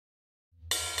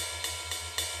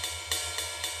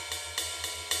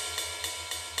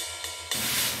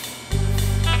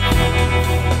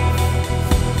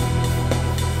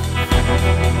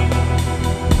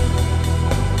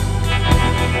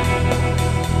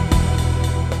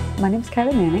My name's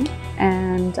Kylie Manning,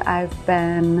 and I've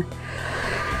been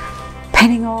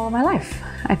painting all my life,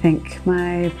 I think.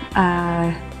 My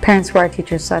parents were art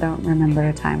teachers, so I don't remember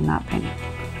a time not painting.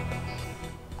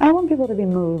 I want people to be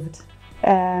moved,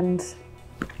 and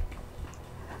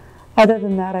other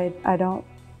than that, I don't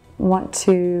want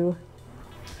to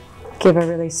give a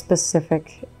really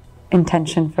specific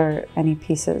intention for any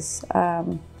pieces.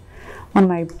 One of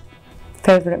my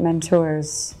favorite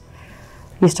mentors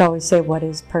used to always say, what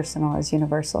is personal is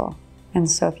universal. And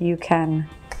so if you can,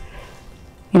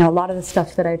 a lot of the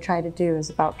stuff that I try to do is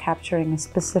about capturing a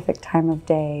specific time of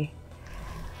day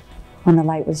when the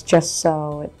light was just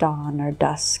so at dawn or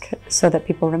dusk, so that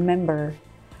people remember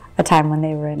a time when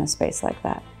they were in a space like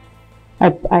that.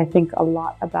 I think a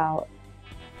lot about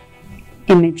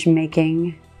image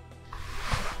making,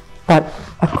 but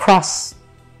across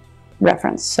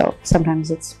reference. So sometimes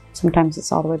it's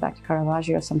all the way back to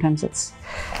Caravaggio. Sometimes it's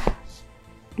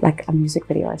like a music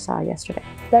video I saw yesterday.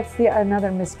 That's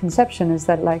another misconception, is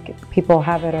that like people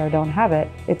have it or don't have it.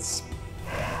 It's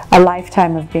a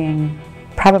lifetime of being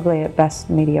probably at best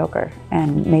mediocre,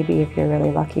 and maybe if you're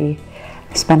really lucky,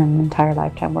 spend an entire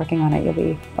lifetime working on it, you'll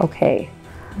be okay,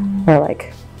 or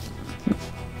like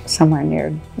somewhere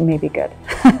near maybe good.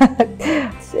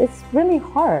 It's really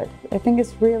hard. I think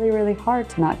it's really, really hard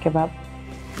to not give up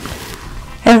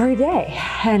every day.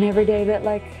 And every day that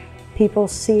like people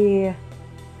see,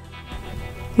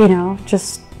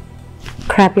 just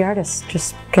crappy artists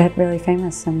just get really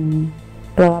famous and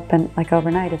blow up and like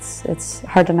overnight, it's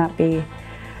hard to not be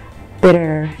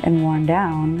bitter and worn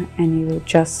down, and you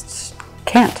just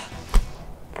can't.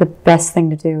 The best thing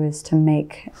to do is to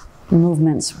make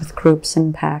movements with groups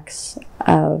and packs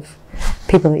of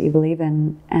people that you believe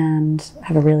in and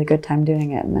have a really good time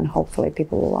doing it, and then hopefully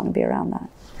people will want to be around that.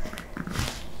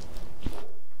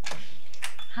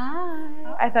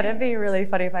 Hi. I thought it'd be really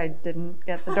funny if I didn't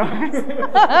get the doors.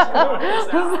 I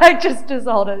was like, just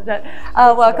hold it.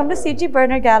 Welcome to CG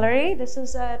Burner Gallery. This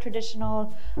is a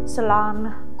traditional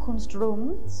salon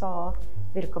Kunstrum, so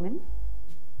willkommen.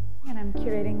 And I'm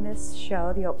curating this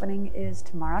show. The opening is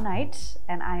tomorrow night,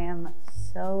 and I am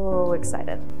so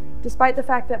excited. Despite the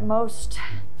fact that most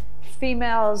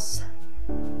females'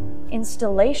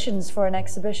 installations for an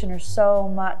exhibition are so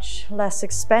much less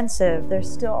expensive,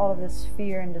 there's still all of this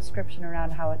fear and description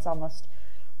around how it's almost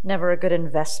never a good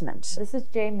investment. This is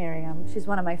J. Miriam. She's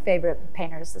one of my favorite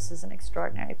painters. This is an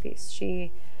extraordinary piece.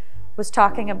 She was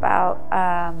talking about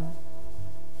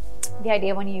the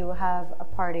idea when you have a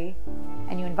party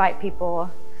and you invite people,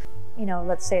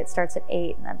 let's say it starts at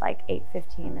 8 and then like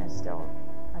 8:15 there's still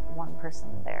like one person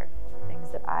there.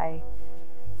 Things that I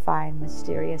find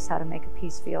mysterious, how to make a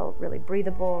piece feel really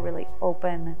breathable, really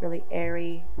open, really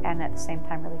airy, and at the same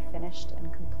time really finished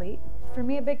and complete. For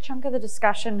me, a big chunk of the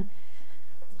discussion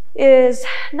is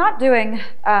not doing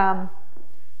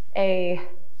a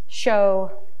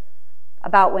show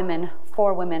about women,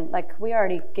 for women. Like, we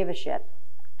already give a shit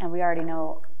and we already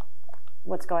know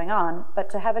what's going on, but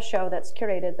to have a show that's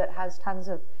curated, that has tons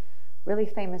of really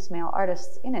famous male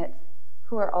artists in it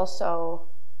who are also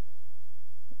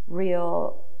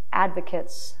real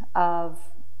advocates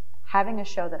of having a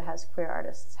show that has queer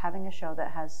artists, having a show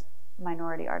that has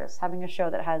minority artists, having a show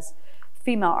that has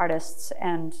female artists.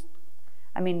 And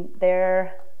I mean,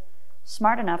 they're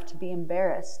smart enough to be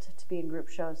embarrassed to be in group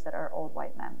shows that are old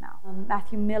white men now.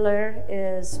 Matthew Miller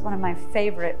is one of my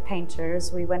favorite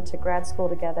painters. We went to grad school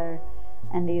together,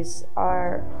 and these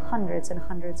are hundreds and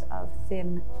hundreds of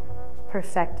thin,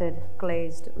 perfected,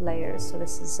 glazed layers. So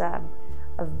this is a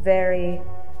very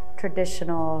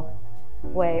traditional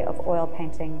way of oil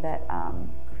painting that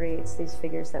creates these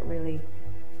figures that really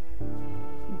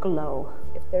glow.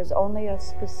 If there's only a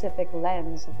specific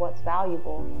lens of what's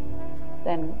valuable,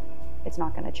 then it's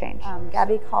not going to change.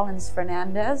 Gabby Collins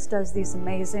Fernandez does these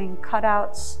amazing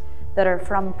cutouts that are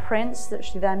from prints that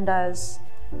she then does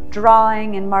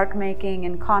drawing and mark making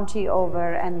and Conti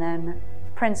over, and then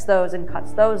prints those and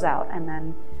cuts those out, and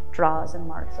then draws and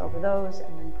marks over those,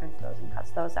 and then prints those and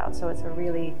cuts those out. So it's a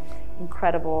really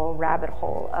incredible rabbit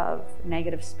hole of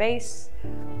negative space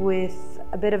with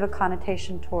a bit of a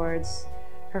connotation towards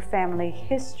her family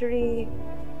history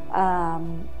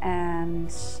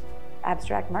and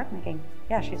abstract mark making.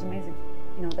 Yeah, she's amazing.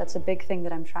 That's a big thing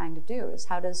that I'm trying to do, is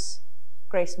how does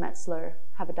Grace Metzler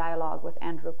have a dialogue with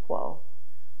Andrew Kuo,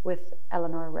 with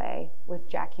Eleanor Ray, with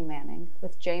Jackie Manning,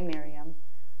 with J. Miriam,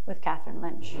 with Catherine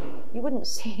Lynch. You wouldn't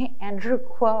see Andrew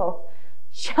Kuo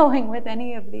showing with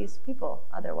any of these people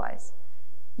otherwise.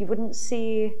 You wouldn't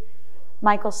see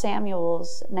Michael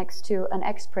Samuels next to an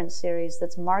X-print series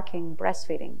that's marking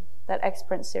breastfeeding. That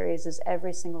X-print series is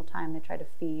every single time they try to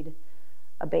feed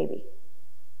a baby.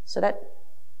 So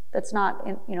that's not,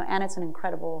 you know, and it's an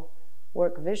incredible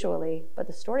work visually, but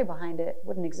the story behind it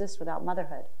wouldn't exist without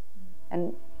motherhood.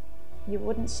 And you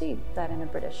wouldn't see that in a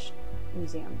British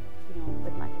museum, you know,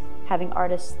 with having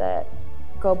artists that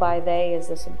go by they is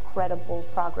this incredible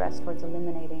progress towards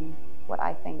eliminating what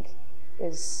I think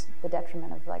is the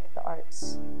detriment of like the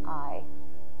art's eye.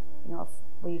 You know, if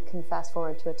we can fast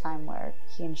forward to a time where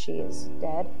he and she is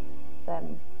dead,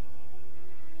 then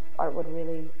art would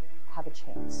really have a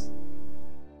chance.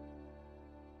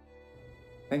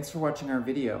 Thanks for watching our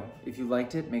video. If you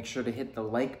liked it, make sure to hit the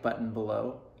like button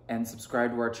below and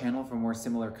subscribe to our channel for more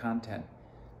similar content.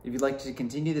 If you'd like to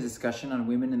continue the discussion on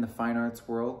women in the fine arts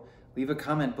world, leave a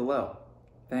comment below.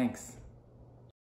 Thanks.